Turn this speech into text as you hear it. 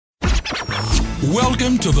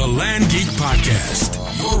Welcome to the Land Geek Podcast,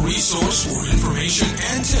 your resource for information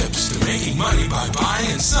and tips to making money by buying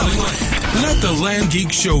and selling land. Let the Land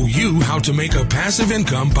Geek show you how to make a passive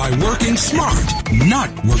income by working smart, not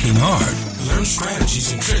working hard. Learn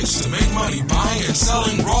strategies and tricks to make money buying and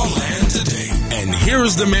selling raw land today. And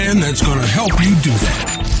here's the man that's going to help you do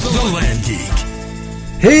that, the Land Geek.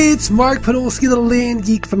 Hey, it's Mark Podolsky, the Land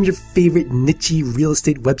Geek, from your favorite niche real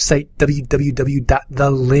estate website,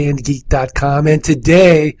 www.thelandgeek.com. And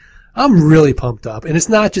today, I'm really pumped up. And it's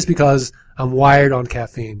not just because I'm wired on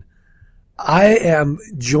caffeine. I am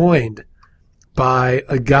joined by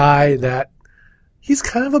a guy that he's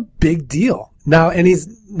kind of a big deal now, and he's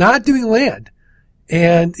not doing land.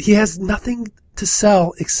 And he has nothing to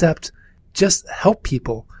sell except just help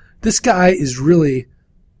people. This guy is really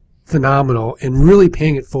phenomenal and really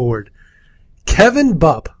paying it forward. Kevin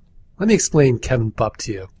Bupp. Let me explain Kevin Bupp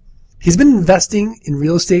to you. He's been investing in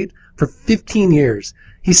real estate for 15 years.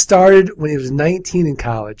 He started when he was 19 in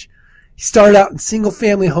college. He started out in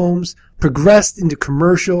single-family homes, progressed into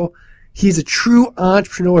commercial. He's a true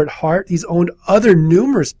entrepreneur at heart. He's owned other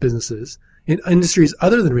numerous businesses in industries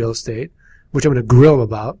other than real estate, which I'm going to grill him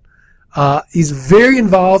about. He's very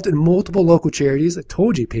involved in multiple local charities. I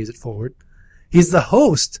told you he pays it forward. He's the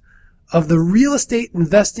host of the Real Estate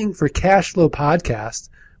Investing for Cash Flow podcast,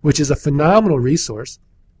 which is a phenomenal resource.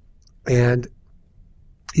 And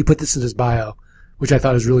he put this in his bio, which I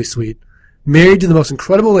thought was really sweet. Married to the most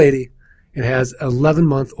incredible lady and has an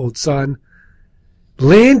 11-month-old son.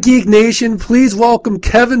 Land Geek Nation, please welcome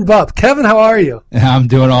Kevin Bupp. Kevin, how are you? I'm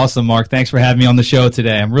doing awesome, Mark. Thanks for having me on the show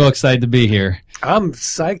today. I'm real excited to be here. I'm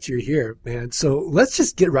psyched you're here, man. So let's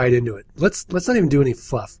just get right into it. Let's not even do any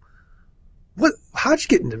fluff. How'd you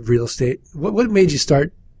get into real estate? What made you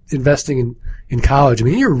start investing in college? I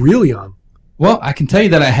mean, you're real young. Well, I can tell you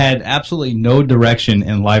that I had absolutely no direction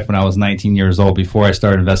in life when I was 19 years old before I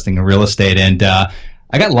started investing in real estate. And I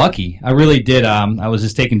got lucky. I really did. I was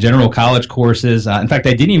just taking general college courses. In fact,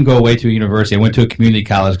 I didn't even go away to a university. I went to a community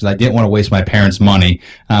college because I didn't want to waste my parents' money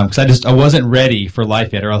because I wasn't ready for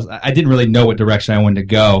life yet, or else I didn't really know what direction I wanted to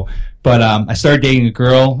go. But I started dating a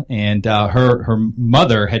girl, and her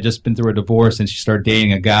mother had just been through a divorce, and she started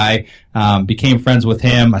dating a guy, became friends with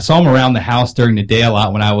him. I saw him around the house during the day a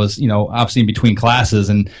lot when I was, obviously in between classes,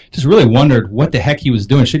 and just really wondered what the heck he was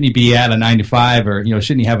doing. Shouldn't he be at a 9-to-5, or,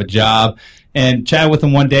 shouldn't he have a job? And chatted with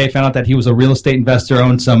him one day, found out that he was a real estate investor,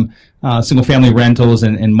 owned some single-family rentals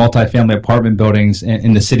and multifamily apartment buildings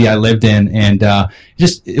in the city I lived in. And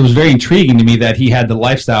it was very intriguing to me that he had the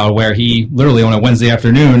lifestyle where he literally on a Wednesday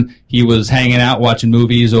afternoon, he was hanging out watching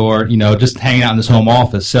movies or, just hanging out in his home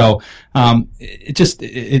office. So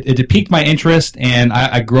it piqued my interest, and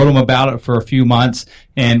I grilled him about it for a few months.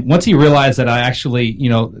 And once he realized that I actually,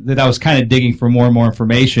 that I was kind of digging for more and more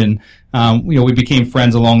information, we became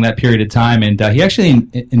friends along that period of time. And he actually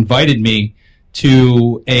invited me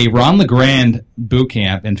to a Ron LeGrand boot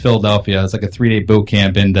camp in Philadelphia. It's like a 3-day boot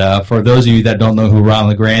camp. And for those of you that don't know who Ron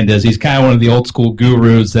LeGrand is, he's kind of one of the old school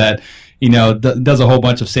gurus that does a whole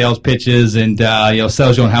bunch of sales pitches and,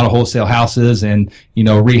 sells you on how to wholesale houses and,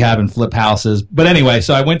 rehab and flip houses. But anyway,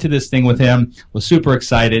 so I went to this thing with him, was super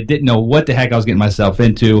excited, didn't know what the heck I was getting myself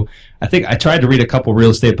into. I think I tried to read a couple real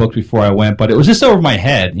estate books before I went, but it was just over my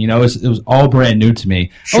head. It was all brand new to me.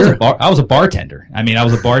 Sure. I was a bartender. I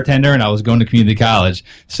was a bartender, and I was going to community college.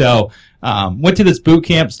 So went to this boot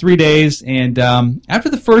camp, 3 days, and after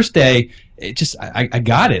the first day, I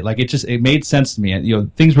got it. It made sense to me.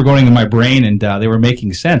 Things were going in my brain, and they were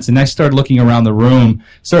making sense. And I started looking around the room,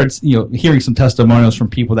 started hearing some testimonials from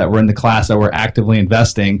people that were in the class that were actively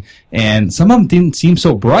investing, and some of them didn't seem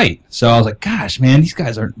so bright. So I was like, gosh, man, a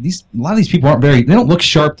lot of these people they don't look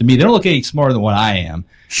sharp to me. They don't look any smarter than what I am.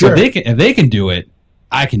 Sure. So if they can do it,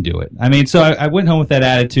 I can do it. So I went home with that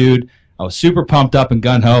attitude. I was super pumped up and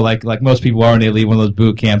gung-ho, like most people are when they leave one of those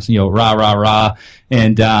boot camps, rah, rah, rah.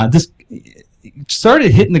 And just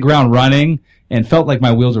started hitting the ground running and felt like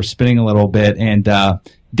my wheels were spinning a little bit. And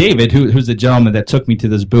David, who's the gentleman that took me to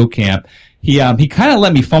this boot camp, he kind of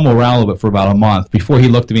let me fumble around a little bit for about a month before he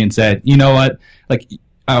looked at me and said, you know what,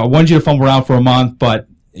 I wanted you to fumble around for a month, but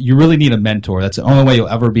you really need a mentor. That's the only way you'll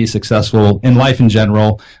ever be successful in life in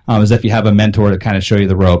general, is if you have a mentor to kind of show you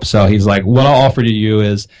the ropes. So he's like, what I'll offer to you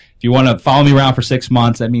is, if you want to follow me around for 6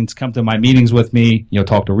 months, that means come to my meetings with me,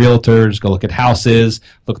 talk to realtors, go look at houses,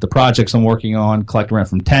 look at the projects I'm working on, collect rent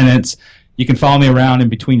from tenants. You can follow me around in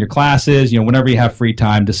between your classes, whenever you have free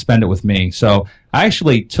time, to spend it with me. So I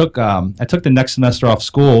actually took the next semester off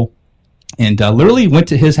school and literally went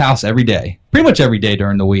to his house every day, pretty much every day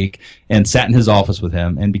during the week, and sat in his office with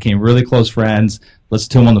him and became really close friends,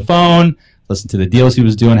 listened to him on the phone, listen to the deals he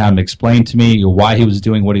was doing, have him explain to me why he was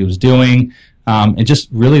doing what he was doing, and just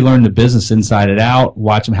really learn the business inside and out.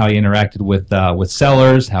 Watch him how he interacted with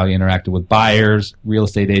sellers, how he interacted with buyers, real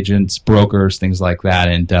estate agents, brokers, things like that.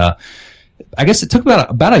 And I guess it took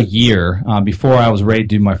about a year before I was ready to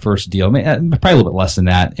do my first deal. Probably a little bit less than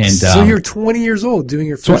that. And so you're 20 years old doing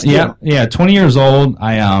your first deal. Yeah, 20 years old.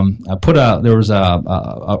 There was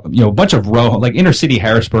a bunch of like inner city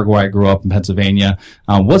Harrisburg, where I grew up in Pennsylvania.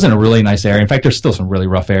 Wasn't a really nice area. In fact, there's still some really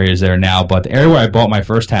rough areas there now. But the area where I bought my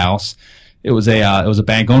first house, it was a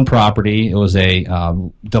bank-owned property. It was a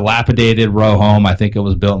dilapidated row home. I think it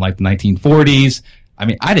was built in like the 1940s. I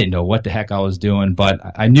mean, I didn't know what the heck I was doing, but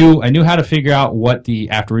I knew how to figure out what the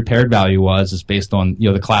after repaired value was, just based on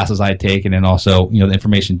the classes I had taken, and also the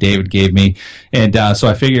information David gave me. And so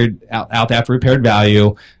I figured out the after repaired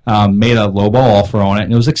value, made a lowball offer on it,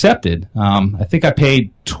 and it was accepted. I think I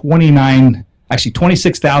paid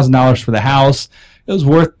 $26,000 for the house. It was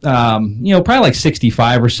worth probably like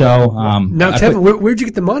 65 or so. Now, Kevin, where'd you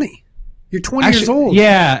get the money? You're 20 years old.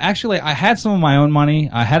 Yeah, actually, I had some of my own money.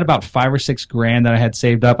 I had about $5 or $6 grand that I had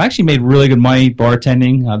saved up. I actually made really good money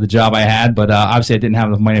bartending, the job I had, but obviously I didn't have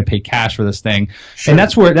enough money to pay cash for this thing. Sure. And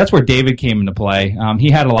that's where David came into play. He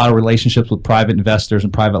had a lot of relationships with private investors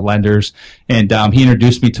and private lenders, and he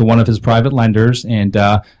introduced me to one of his private lenders, and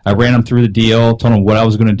I ran him through the deal, told him what I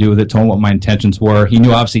was going to do with it, told him what my intentions were. He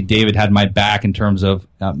knew obviously David had my back in terms of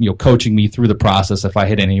coaching me through the process if I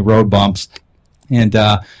hit any road bumps. And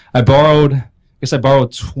I borrowed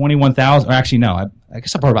 21,000, or actually no, I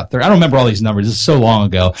guess I borrowed about 30. I don't remember all these numbers. This is so long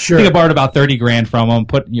ago. Sure. I think I borrowed about 30 grand from him.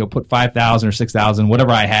 Put 5,000 or 6,000,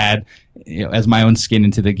 whatever I had, as my own skin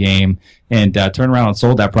into the game, and turned around and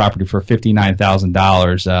sold that property for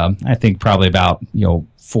 $59,000. I think probably about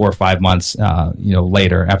 4 or 5 months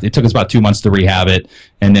later. After it took us about 2 months to rehab it,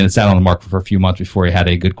 and then it sat on the market for a few months before he had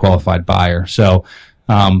a good qualified buyer. So.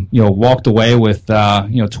 Walked away with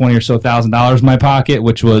 $20,000 or so in my pocket,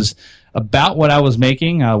 which was about what I was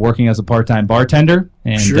making working as a part-time bartender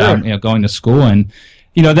and sure. Going to school, and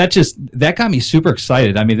that got me super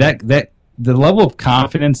excited. I mean, that the level of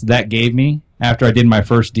confidence that gave me after I did my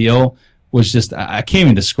first deal was just, I can't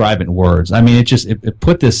even describe it in words. I mean, it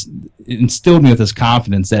instilled me with this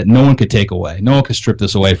confidence that no one could take away, no one could strip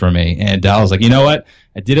this away from me. And I was like, you know what,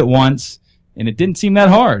 I did it once. And it didn't seem that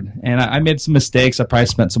hard. And I made some mistakes. I probably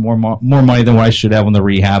spent some more money than what I should have on the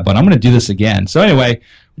rehab, but I'm going to do this again. So anyway,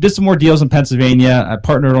 we did some more deals in Pennsylvania. I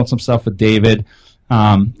partnered on some stuff with David.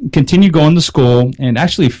 Continued going to school, and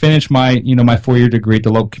actually finished my 4-year degree at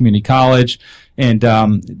the local community college, and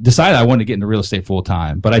decided I wanted to get into real estate full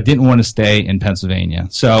time, but I didn't want to stay in Pennsylvania.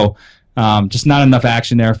 So just not enough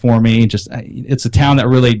action there for me. It's a town that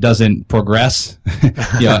really doesn't progress. In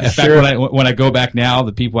fact, when I go back now,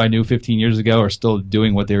 the people I knew 15 years ago are still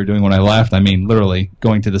doing what they were doing when I left. I mean, literally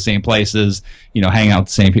going to the same places, hanging out with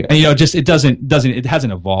the same people. And, it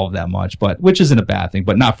hasn't evolved that much, which isn't a bad thing,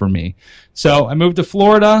 but not for me. So I moved to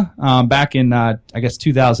Florida back in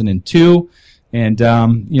 2002. And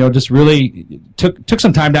just really took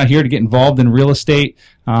some time down here to get involved in real estate.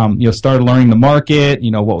 Started learning the market,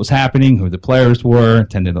 what was happening, who the players were.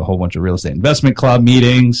 Attended a whole bunch of real estate investment club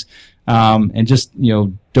meetings, and just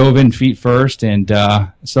dove in feet first, and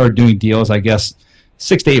started doing deals. I guess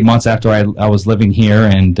 6 to 8 months after I was living here,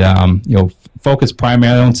 and focused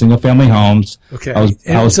primarily on single family homes. Okay.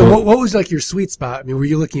 What was like your sweet spot? I mean, were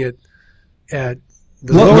you looking at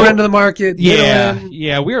the lower end of the market?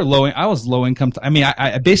 Yeah, we were low. I was low income.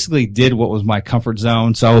 I basically did what was my comfort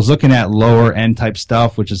zone. So I was looking at lower end type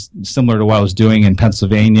stuff, which is similar to what I was doing in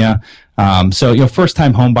Pennsylvania. First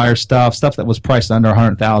time home buyer stuff that was priced under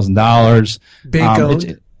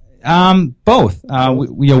 $100,000. Both.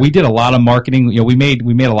 We did a lot of marketing. We made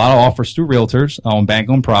a lot of offers through realtors on bank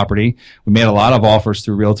owned property. We made a lot of offers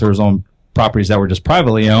through realtors on properties that were just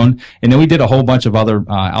privately owned, and then we did a whole bunch of other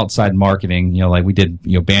outside marketing. Like we did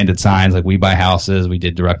banded signs, like We Buy Houses. We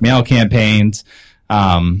did direct mail campaigns.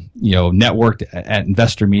 Networked at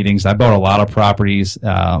investor meetings. I bought a lot of properties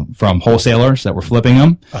from wholesalers that were flipping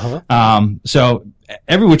them. Uh-huh. So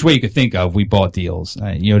every which way you could think of, we bought deals.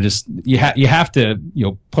 You have to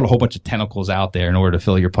put a whole bunch of tentacles out there in order to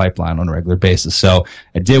fill your pipeline on a regular basis. So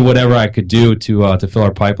I did whatever I could do to fill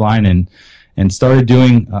our pipeline, and started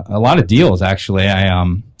doing a lot of deals. Actually, I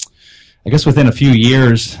guess within a few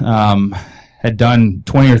years, had done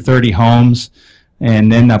 20 or 30 homes,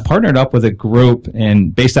 and then partnered up with a group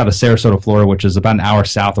based out of Sarasota, Florida, which is about an hour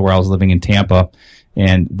south of where I was living in Tampa.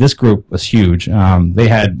 And this group was huge. They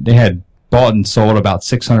had bought and sold about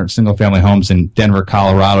 600 single family homes in Denver,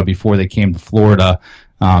 Colorado before they came to Florida.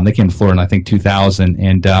 They came to Florida in, I think, 2000,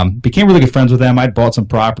 and became really good friends with them. I'd bought some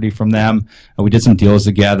property from them. We did some deals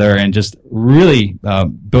together and just really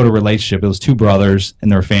built a relationship. It was two brothers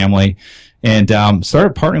and their family, and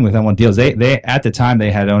started partnering with them on deals. They at the time,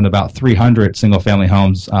 they had owned about 300 single-family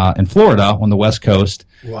homes in Florida on the West Coast.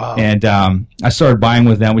 Wow. And I started buying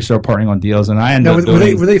with them. We started partnering on deals, and I ended up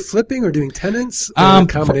doing... Were they flipping or doing tenants? Or a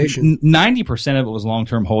combination? 90% of it was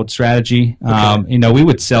long-term hold strategy. Okay. We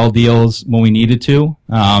would sell deals when we needed to,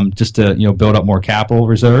 just to build up more capital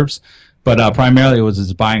reserves. But primarily it was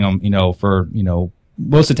just buying them, for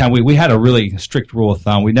most of the time we had a really strict rule of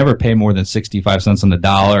thumb. We never pay more than 65 cents on the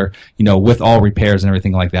dollar, with all repairs and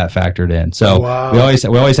everything like that factored in. So wow. we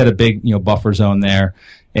always had a big buffer zone there.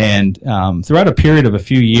 And throughout a period of a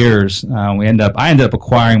few years, I ended up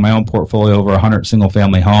acquiring my own portfolio over 100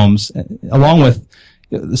 single-family homes, along with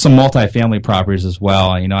some multifamily properties as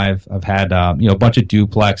well. I've had a bunch of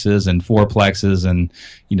duplexes and fourplexes and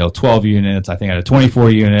 12 units. I think I had a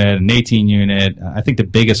 24 unit, an 18 unit. I think the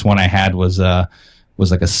biggest one I had was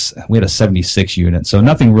we had a 76 unit, so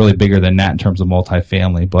nothing really bigger than that in terms of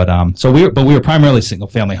multifamily. But we were primarily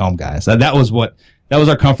single-family home guys. That was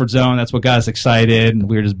our comfort zone. That's what got us excited, and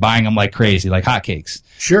we were just buying them like crazy, like hotcakes.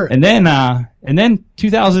 Sure. And then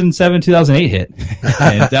 2007, 2008 hit,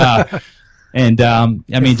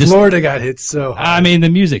 Florida got hit so hard. I mean, the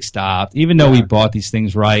music stopped. Even though we bought these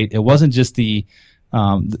things right, it wasn't just the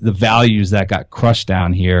values that got crushed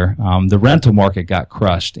down here. The rental market got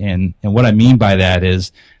crushed, and what I mean by that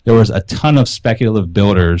is there was a ton of speculative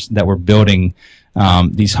builders that were building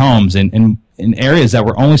these homes in areas that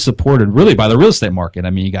were only supported really by the real estate market.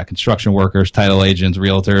 I mean, you got construction workers, title agents,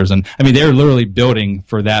 realtors, and I mean, they're literally building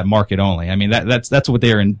for that market only. I mean, that's what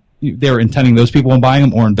they were intending, those people on buying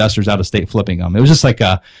them, or investors out of state flipping them. It was just like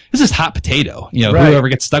this is hot potato. Right. Whoever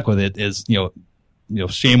gets stuck with it is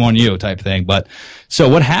shame on you type thing. But so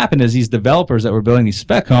what happened is these developers that were building these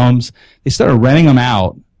spec homes, they started renting them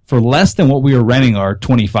out for less than what we were renting our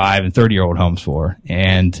 25 and 30-year-old homes for.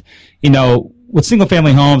 And with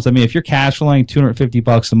single-family homes, I mean, if you're cash flowing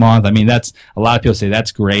 $250 a month, I mean, that's a lot of people say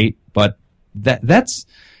that's great, but that's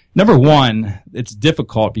number one, it's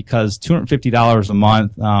difficult because $250 a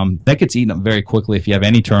month, that gets eaten up very quickly if you have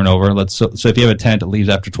any turnover. So if you have a tenant that leaves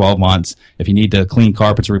after 12 months, if you need to clean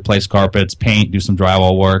carpets or replace carpets, paint, do some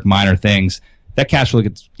drywall work, minor things, that cash flow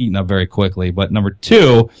gets eaten up very quickly. But number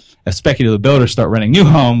two, as speculative builders start renting new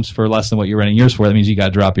homes for less than what you're renting yours for, that means you got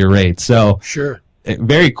to drop your rate. So sure.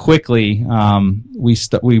 Very quickly,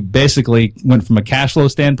 we basically went from a cash flow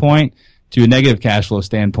standpoint to a negative cash flow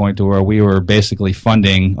standpoint to where we were basically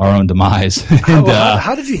funding our own demise.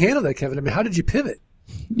 How did you handle that, Kevin? I mean, how did you pivot?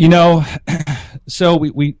 So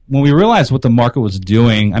when we realized what the market was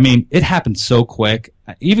doing, I mean, it happened so quick.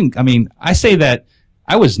 I say that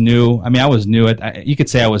I was new. I mean, I was new. You could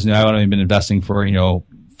say I was new. I had only been investing for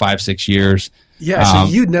 5-6 years. Yeah, so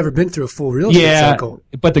you'd never been through a full real estate cycle.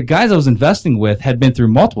 But the guys I was investing with had been through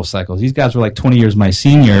multiple cycles. These guys were like 20 years my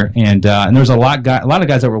senior, and there was a lot of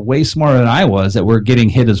guys that were way smarter than I was that were getting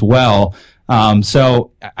hit as well. So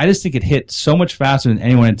I just think it hit so much faster than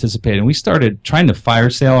anyone anticipated. And we started trying to fire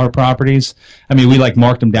sale our properties. I mean, we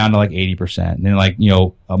marked them down to 80%, and then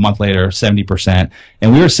a month later, 70%.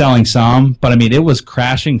 And we were selling some, but I mean, it was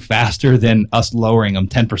crashing faster than us lowering them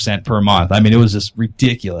 10% per month. I mean, it was just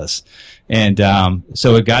ridiculous. And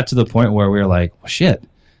so it got to the point where we were like, well, shit.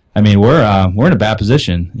 I mean, we're in a bad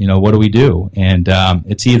position. What do we do? And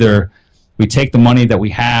it's either we take the money that we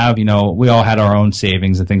have, we all had our own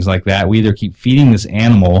savings and things like that. We either keep feeding this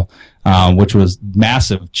animal, which was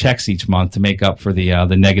massive checks each month to make up for the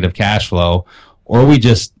negative cash flow, or we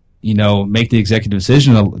just, make the executive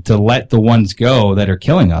decision to let the ones go that are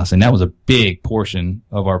killing us. And that was a big portion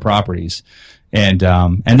of our properties. And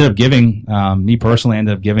ended up giving, me personally,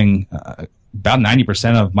 about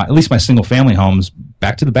 90% of at least my single family homes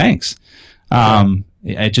back to the banks.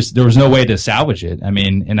 There was no way to salvage it. I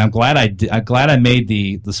mean, and I'm glad I made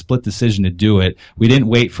the split decision to do it. We didn't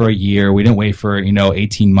wait for a year. We didn't wait for,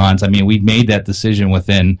 18 months. I mean, we made that decision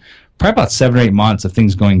within probably about 7 or 8 months of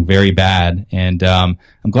things going very bad. And,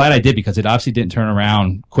 I'm glad I did, because it obviously didn't turn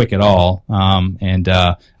around quick at all. I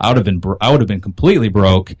would have been completely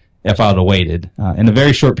broke if I would have waited. In a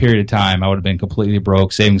very short period of time, I would have been completely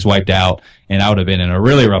broke, savings wiped out, and I would have been in a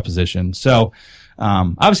really rough position. So,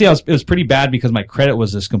 obviously, it was pretty bad because my credit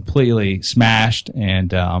was just completely smashed,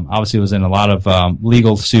 and obviously was in a lot of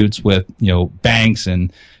legal suits with banks.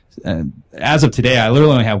 And as of today, I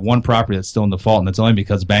literally only have one property that's still in default, and it's only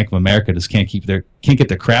because Bank of America just can't get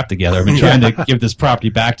their crap together. I've been trying to give this property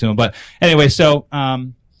back to them, but anyway, so.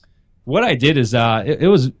 what I did is it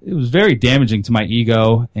was very damaging to my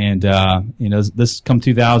ego, and this come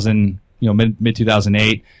 2000, mid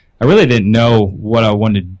 2008, I really didn't know what I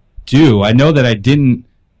wanted to do. I know that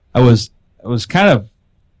I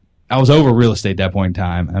was over real estate at that point in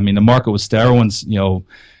time. I mean, the market was still, everyone's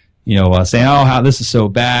saying, oh, how this is so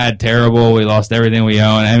bad, terrible, we lost everything we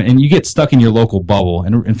own, and you get stuck in your local bubble,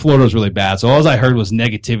 and Florida was really bad, so all I heard was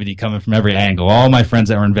negativity coming from every angle. All my friends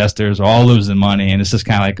that were investors are all losing money, and it's just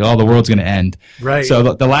kind of like, oh, the world's going to end. Right.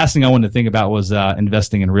 So the last thing I wanted to think about was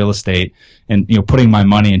investing in real estate and putting my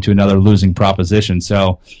money into another losing proposition.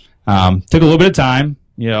 So took a little bit of time,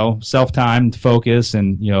 self-time to focus,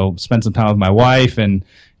 and spend some time with my wife and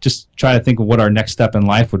just try to think of what our next step in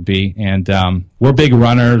life would be. And we're big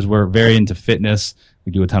runners. We're very into fitness.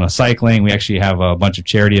 We do a ton of cycling. We actually have a bunch of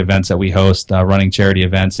charity events that we host, running charity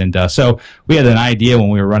events. And so we had an idea when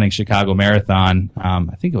we were running Chicago Marathon.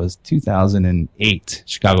 I think it was 2008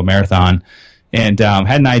 Chicago Marathon. And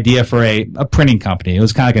had an idea for a printing company. It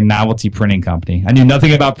was kind of like a novelty printing company. I knew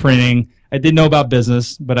nothing about printing. I didn't know about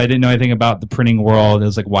business, but I didn't know anything about the printing world. It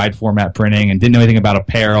was like wide format printing, and didn't know anything about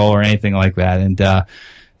apparel or anything like that. And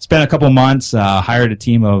spent a couple months, hired a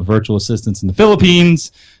team of virtual assistants in the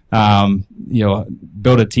Philippines,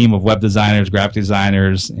 built a team of web designers, graphic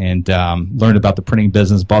designers, and learned about the printing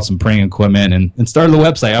business, bought some printing equipment, and started the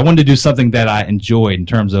website. I wanted to do something that I enjoyed, in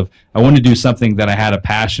terms of I wanted to do something that I had a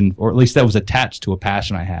passion, or at least that was attached to a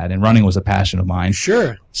passion I had, and running was a passion of mine.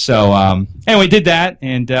 Sure. So anyway, did that,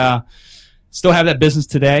 and still have that business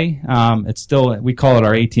today. It's still, we call it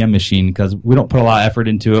our ATM machine because we don't put a lot of effort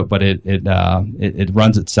into it, but it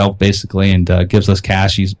runs itself basically, and gives us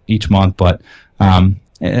cash each month. But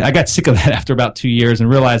I got sick of that after about 2 years and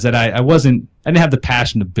realized that I didn't have the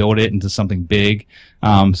passion to build it into something big.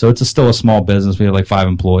 So it's still a small business. We have like 5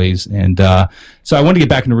 employees, and so I wanted to get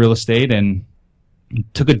back into real estate and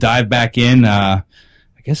took a dive back in.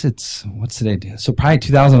 I guess what's today? So probably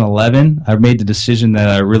 2011, I made the decision that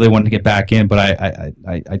I really wanted to get back in, but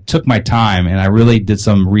I took my time, and I really did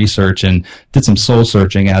some research and did some soul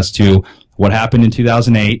searching as to what happened in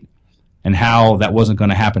 2008 and how that wasn't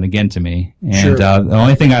going to happen again to me. And Sure. The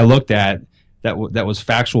only thing I looked at that was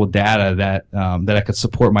factual data that I could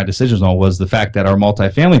support my decisions on was the fact that our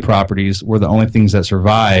multifamily properties were the only things that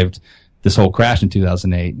survived this whole crash in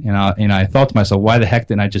 2008, and I thought to myself, why the heck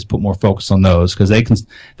didn't I just put more focus on those? Because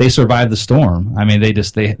they survived the storm. I mean, they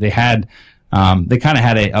kind of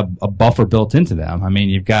had a buffer built into them. I mean,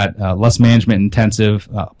 you've got less management intensive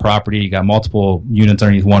property. You got multiple units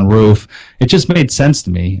underneath one roof. It just made sense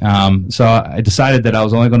to me. So I decided that I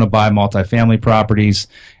was only going to buy multifamily properties,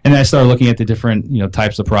 and then I started looking at the different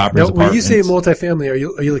types of properties. Now, when you say multifamily, are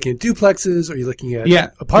you looking at duplexes? Are you looking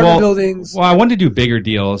at apartment buildings? Well, I wanted to do bigger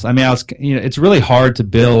deals. I mean, it's really hard to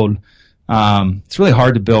build. It's really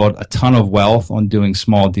hard to build a ton of wealth on doing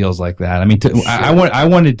small deals like that. I mean, Sure. I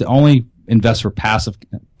wanted to only invest for passive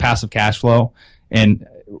cash flow, and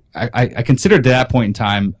I considered at that point in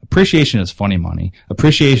time, appreciation is funny money.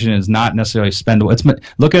 Appreciation is not necessarily spendable.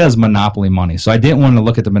 Look at it as monopoly money. So I didn't want to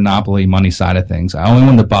look at the monopoly money side of things. I only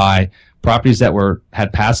wanted to buy properties that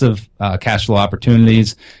had passive cash flow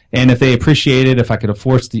opportunities, and if they appreciated, if I could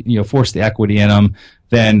force the equity in them,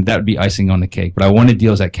 then that would be icing on the cake. But I wanted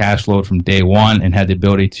deals that cash flowed from day one and had the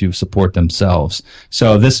ability to support themselves.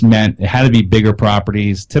 So this meant it had to be bigger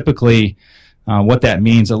properties. Typically, what that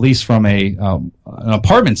means, at least from an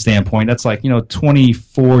apartment standpoint, that's like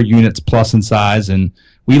 24 units plus in size, and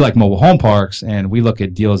we like mobile home parks, and we look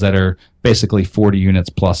at deals that are basically 40 units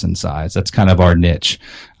plus in size. That's kind of our niche.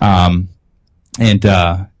 I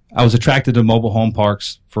was attracted to mobile home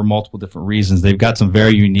parks for multiple different reasons. They've got some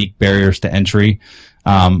very unique barriers to entry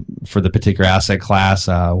for the particular asset class,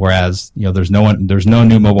 whereas there's no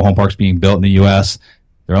new mobile home parks being built in the U.S.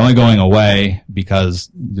 They're only going away because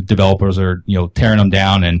the developers are tearing them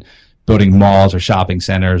down and building malls or shopping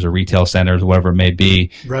centers or retail centers or whatever it may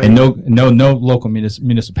be. Right. And no local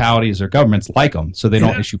municipalities or governments like them, so they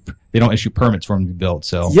don't issue permits for them to be built.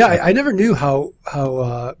 So I never knew how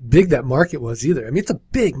big that market was either. I mean, it's a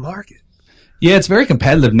big market. Yeah, it's very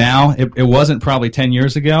competitive now. It wasn't probably 10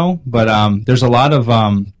 years ago, but there's a lot of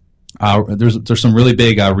there's some really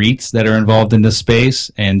big REITs that are involved in this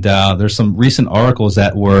space, and there's some recent articles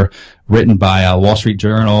that were written by Wall Street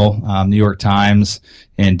Journal, New York Times,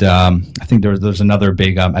 and I think there's another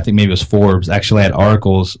big, I think maybe it was Forbes, actually had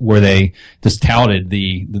articles where they just touted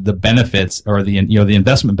the benefits or the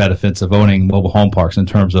investment benefits of owning mobile home parks in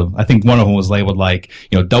terms of, I think one of them was labeled like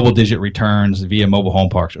double-digit returns via mobile home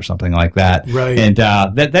parks or something like that. Right. And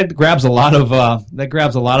that grabs a lot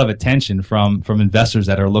of attention from investors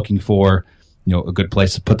that are looking for a good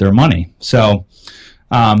place to put their money. So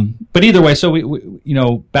But either way, so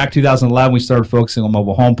we back 2011, we started focusing on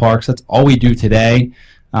mobile home parks. That's all we do today.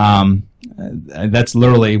 That's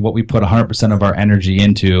literally what we put 100% of our energy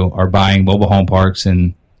into, are buying mobile home parks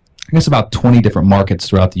in, I guess, about 20 different markets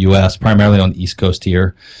throughout the U.S., primarily on the East Coast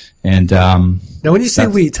here. And now, when you say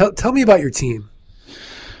we, tell me about your team.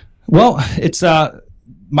 Well, it's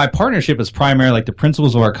my partnership is primarily, like, the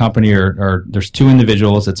principals of our company are there's two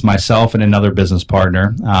individuals. It's myself and another business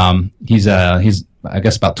partner. He's I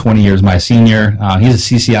guess about 20 years my senior.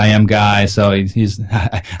 He's a CCIM guy, so he's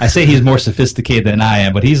I say he's more sophisticated than I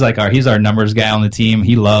am, but he's our numbers guy on the team.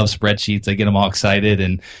 He loves spreadsheets. I get him all excited,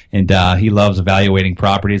 and he loves evaluating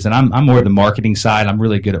properties. And I'm more the marketing side. I'm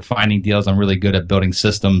really good at finding deals. I'm really good at building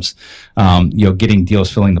systems, getting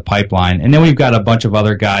deals, filling the pipeline. And then we've got a bunch of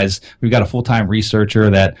other guys. We've got a full-time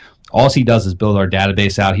researcher that all he does is build our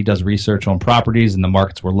database out. He does research on properties and the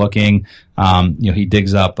markets we're looking. He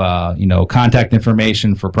digs up, contact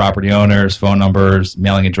information for property owners, phone numbers,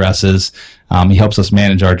 mailing addresses. He helps us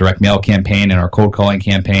manage our direct mail campaign and our cold calling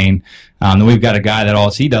campaign. Then we've got a guy that all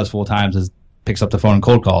he does full time is picks up the phone and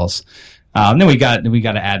cold calls. Then we got an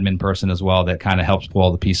admin person as well that kind of helps pull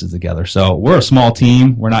all the pieces together. So we're a small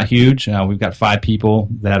team. We're not huge. We've got 5 people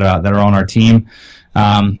that are on our team.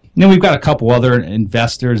 Then we've got a couple other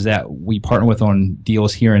investors that we partner with on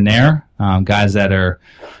deals here and there. Guys that are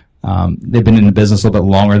they've been in the business a little bit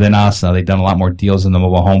longer than us. They've done a lot more deals in the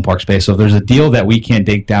mobile home park space. So if there's a deal that we can't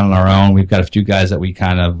take down on our own, we've got a few guys that we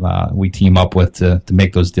kind of we team up with to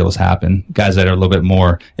make those deals happen. Guys that are a little bit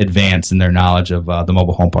more advanced in their knowledge of the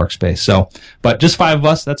mobile home park space. So, but just 5 of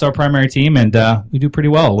us. That's our primary team, and we do pretty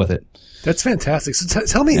well with it. That's fantastic. So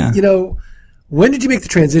tell me, when did you make the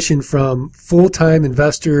transition from full-time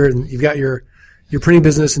investor and you've got your printing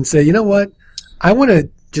business and say, you know what, I want to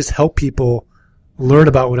just help people learn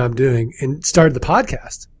about what I'm doing, and started the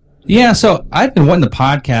podcast? Yeah, so I've been wanting the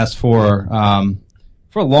podcast for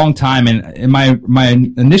a long time, and my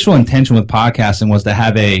initial intention with podcasting was to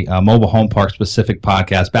have a mobile home park specific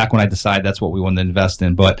podcast back when I decided that's what we wanted to invest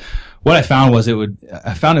in. But what I found was it would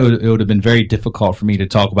have been very difficult for me to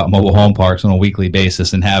talk about mobile home parks on a weekly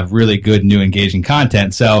basis and have really good, new, engaging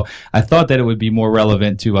content. So I thought that it would be more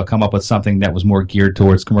relevant to come up with something that was more geared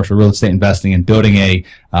towards commercial real estate investing and building a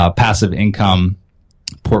passive income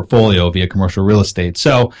portfolio via commercial real estate.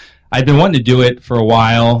 So I'd been wanting to do it for a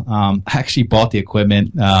while. I actually bought the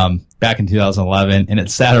equipment back in 2011, and it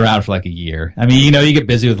sat around for like a year. I mean, you get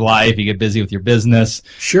busy with life, you get busy with your business.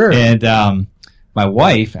 Sure. And my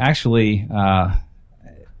wife actually, no,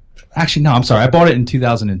 I'm sorry. I bought it in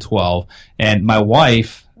 2012, and my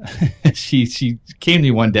wife, she came to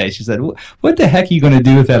me one day. She said, "What the heck are you going to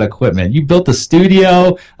do with that equipment? You built a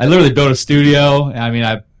studio." I literally built a studio. I mean,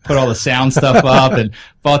 I put all the sound stuff up and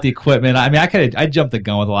bought the equipment. I mean, I jumped the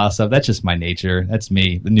gun with a lot of stuff. That's just my nature. That's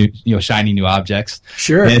me. The new, shiny new objects.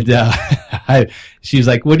 Sure. And she was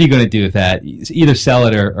like, "What are you going to do with that? Either sell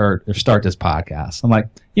it or start this podcast." I'm like,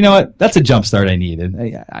 you know what? That's a jump start I needed.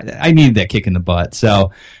 I needed that kick in the butt.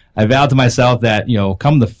 So I vowed to myself that,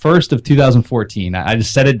 come the 1st of 2014, I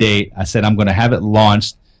just set a date. I said, I'm going to have it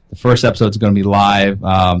launched. The first episode is going to be live.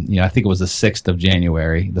 I think it was the 6th of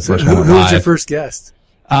January. The first one went live. Who was your first guest?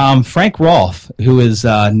 Frank Rolfe, who is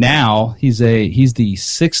now he's the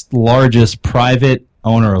 6th largest private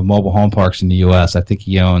owner of mobile home parks in the U.S. I think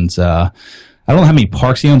he owns I don't know how many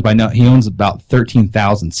parks he owns, but I know he owns about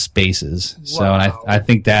 13,000 spaces. Wow. So, and I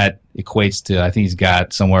think that equates to, I think he's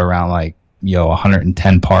got somewhere around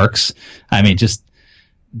 110 parks. I mean, just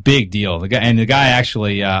big deal. The guy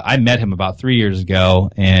actually, I met him about 3 years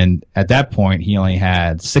ago, and at that point he only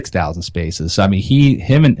had 6,000 spaces. So I mean,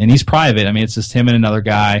 and he's private. I mean, it's just him and another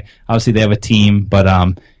guy. Obviously, they have a team,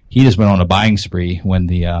 but he just went on a buying spree when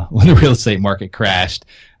the real estate market crashed.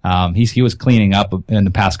 He was cleaning up in the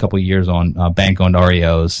past couple of years on bank-owned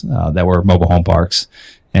REOs that were mobile home parks,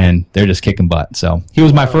 and they're just kicking butt. So he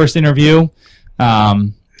was my first interview.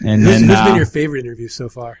 Who's been your favorite interview so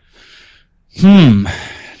far?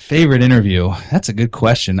 Favorite interview? That's a good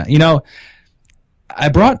question. I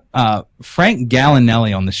brought Frank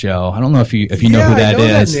Gallinelli on the show. I don't know if you know who that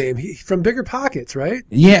is. That name. He's from Bigger Pockets, right?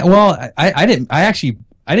 Yeah. Well, I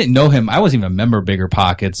didn't know him. I wasn't even a member of Bigger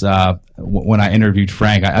Pockets when I interviewed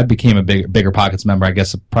Frank. I became a Bigger Pockets member, I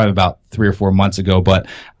guess, probably about 3 or 4 months ago. But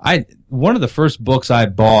one of the first books I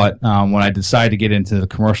bought when I decided to get into the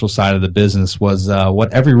commercial side of the business was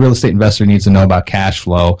What Every Real Estate Investor Needs to Know About Cash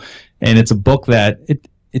Flow. And it's a book that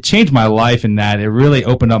it changed my life in that it really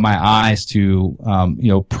opened up my eyes to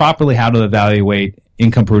properly how to evaluate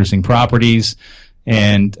income producing properties.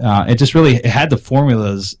 And it had the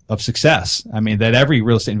formulas of success. I mean, that every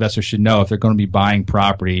real estate investor should know if they're going to be buying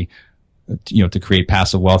property, to create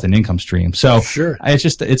passive wealth and income stream. So Sure.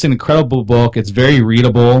 it's an incredible book. It's very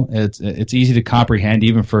readable. It's easy to comprehend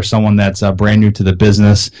even for someone that's brand new to the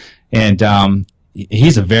business. And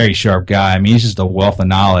he's a very sharp guy. I mean, he's just a wealth of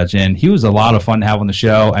knowledge, and he was a lot of fun to have on the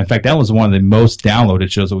show. In fact, that was one of the most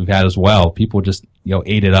downloaded shows that we've had as well. People just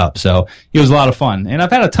ate it up. So he was a lot of fun, and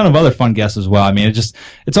I've had a ton of other fun guests as well. I mean,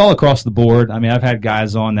 it's all across the board. I mean, I've had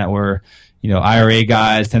guys on that were IRA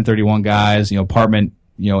guys, 1031 guys, apartment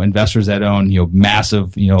investors that own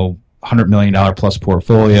massive $100 million plus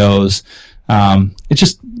portfolios. It's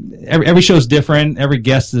just every show is different. Every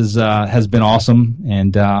guest has been awesome,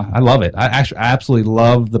 and I love it. I absolutely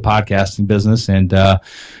love the podcasting business, and I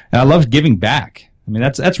love giving back. I mean,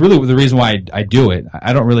 that's really the reason why I do it.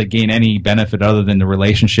 I don't really gain any benefit other than the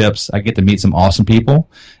relationships. I get to meet some awesome people,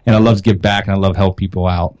 and I love to give back, and I love help people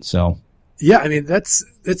out. So yeah, I mean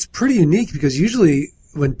it's pretty unique because usually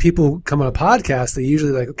when people come on a podcast, they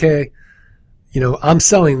usually like, okay, I'm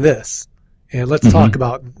selling this, and let's talk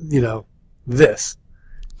about this.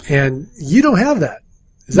 And you don't have that.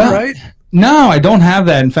 Is that right? No, I don't have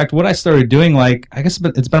that. In fact, what I started doing, I guess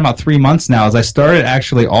it's been about 3 months now, is I started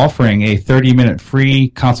actually offering a 30-minute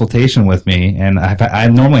free consultation with me. And I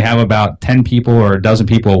normally have about 10 people or a dozen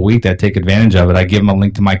people a week that take advantage of it. I give them a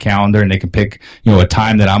link to my calendar, and they can pick a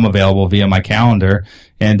time that I'm available via my calendar,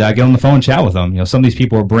 and I get on the phone and chat with them. Some of these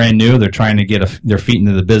people are brand new. They're trying to get their feet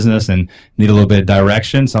into the business and need a little bit of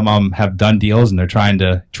direction. Some of them have done deals, and they're trying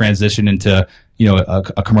to transition into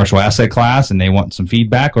a commercial asset class, and they want some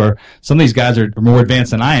feedback. Or some of these guys are more advanced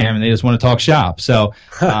than I am, and they just want to talk shop. So,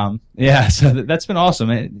 so that's been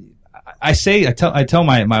awesome. I tell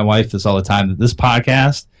my wife this all the time, that this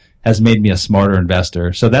podcast has made me a smarter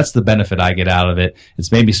investor. So that's the benefit I get out of it.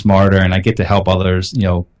 It's made me smarter, and I get to help others,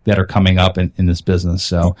 that are coming up in this business.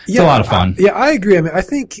 So it's a lot of fun. I agree. I mean, I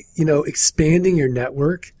think, expanding your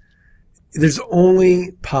network, there's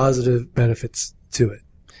only positive benefits to it.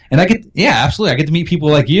 And absolutely. I get to meet people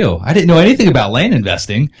like you. I didn't know anything about land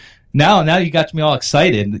investing. Now you got me all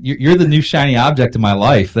excited. You're the new shiny object in my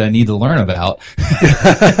life that I need to learn about.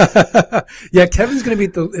 Yeah, Kevin's going to be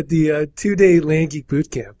at the 2-day Land Geek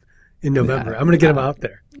Boot Camp in November. I'm going to get him out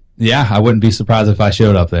there. Yeah, I wouldn't be surprised if I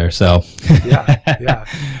showed up there. So yeah.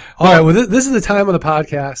 All right. Well, this is the time on the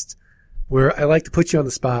podcast where I like to put you on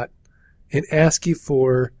the spot and ask you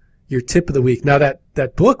for your tip of the week. Now that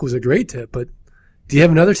book was a great tip, but do you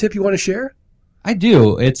have another tip you want to share? I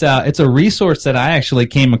do. It's a resource that I actually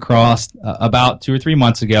came across about 2 or 3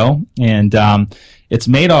 months ago, and it's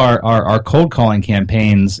made our cold calling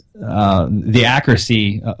campaigns, the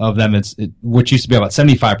accuracy of them, which used to be about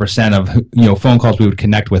 75% of phone calls we would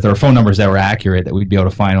connect with, or phone numbers that were accurate that we'd be able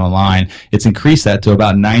to find online. It's increased that to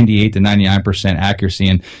about 98 to 99% accuracy,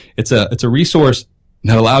 and it's a resource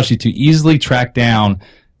that allows you to easily track down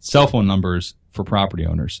cell phone numbers for property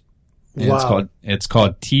owners. Wow. It's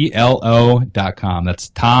called TLO.com. That's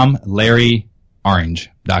Tom Larry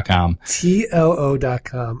Orange.com.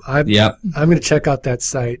 TLO.com. I'm going to check out that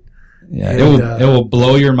site. Yeah, it will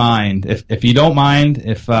blow your mind. If you don't mind,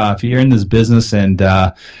 if you're in this business and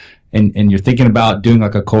you're thinking about doing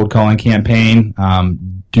like a cold calling campaign,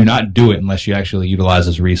 do not do it unless you actually utilize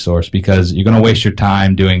this resource, because you're going to waste your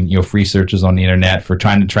time doing free searches on the internet for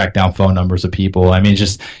trying to track down phone numbers of people. I mean,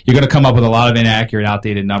 you're going to come up with a lot of inaccurate,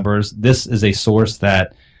 outdated numbers. This is a source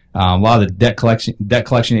that a lot of the debt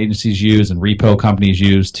collection agencies use and repo companies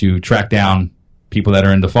use to track down people that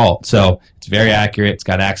are in default. So it's very accurate. It's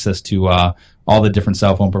got access to all the different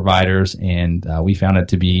cell phone providers, and we found it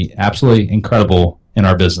to be absolutely incredible in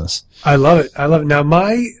our business. I love it. Now,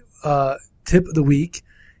 my tip of the week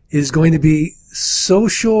is going to be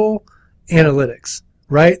social analytics,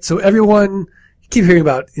 right? So everyone, you keep hearing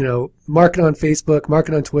about, marketing on Facebook,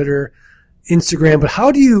 marketing on Twitter, Instagram, but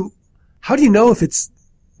how do you know if it's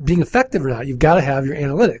being effective or not? You've got to have your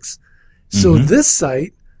analytics. So this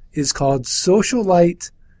site is called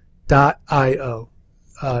socialite.io.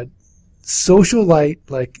 Socialite,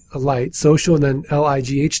 like a light, social and then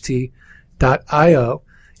LIGHT.io.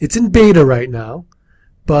 It's in beta right now,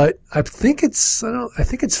 but I think it's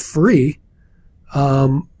free,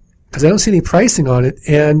 because I don't see any pricing on it,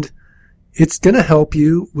 and it's going to help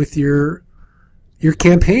you with your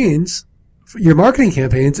campaigns, your marketing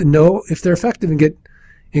campaigns, and know if they're effective, and get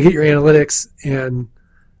your analytics and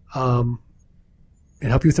help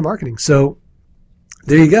you with the marketing. So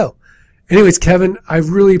there you go. Anyways, Kevin, I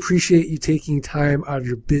really appreciate you taking time out of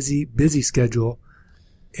your busy schedule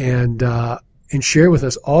and share with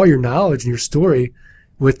us all your knowledge and your story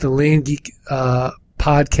with the Land Geek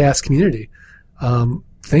podcast community.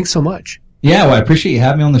 Thanks so much. Yeah, well, I appreciate you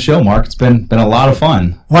having me on the show, Mark. It's been a lot of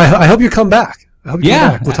fun. Well, I hope you come back. I hope you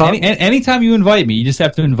come back. We'll talk. Anytime you invite me, you just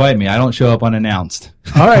have to invite me. I don't show up unannounced.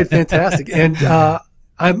 All right, fantastic. And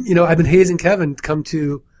I've been hazing Kevin to come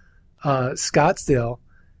to Scottsdale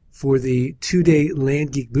for the 2-day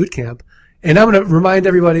Land Geek Bootcamp. And I'm going to remind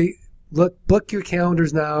everybody, look, book your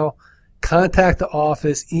calendars now, contact the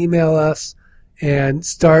office, email us, and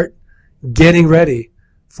start getting ready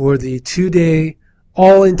for the 2-day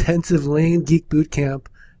all-intensive Land Geek Bootcamp,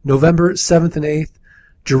 November 7th and 8th.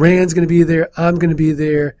 Duran's going to be there. I'm going to be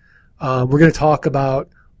there. We're going to talk about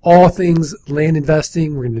all things land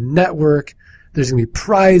investing. We're going to network. There's going to be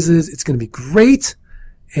prizes. It's going to be great.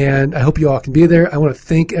 And I hope you all can be there. I want to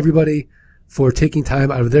thank everybody for taking time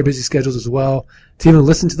out of their busy schedules as well to even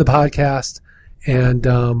listen to the podcast. And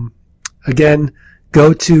again,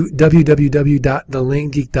 go to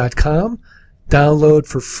www.thelandgeek.com. Download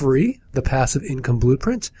for free the Passive Income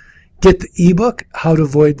Blueprint. Get the ebook, How to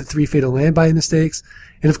Avoid the 3 Fatal Land Buying Mistakes.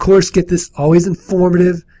 And of course, get this always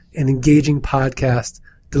informative and engaging podcast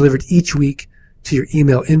delivered each week to your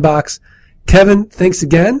email inbox. Kevin, thanks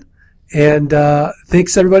again. And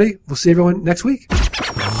thanks, everybody. We'll see everyone next week.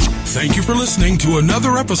 Thank you for listening to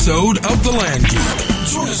another episode of The Land Geek.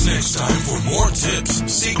 Join us next time for more tips,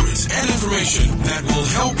 secrets, and information that will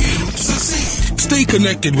help you succeed. Stay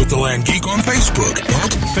connected with The Land Geek on Facebook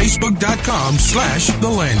at facebook.com/The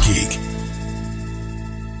Land Geek.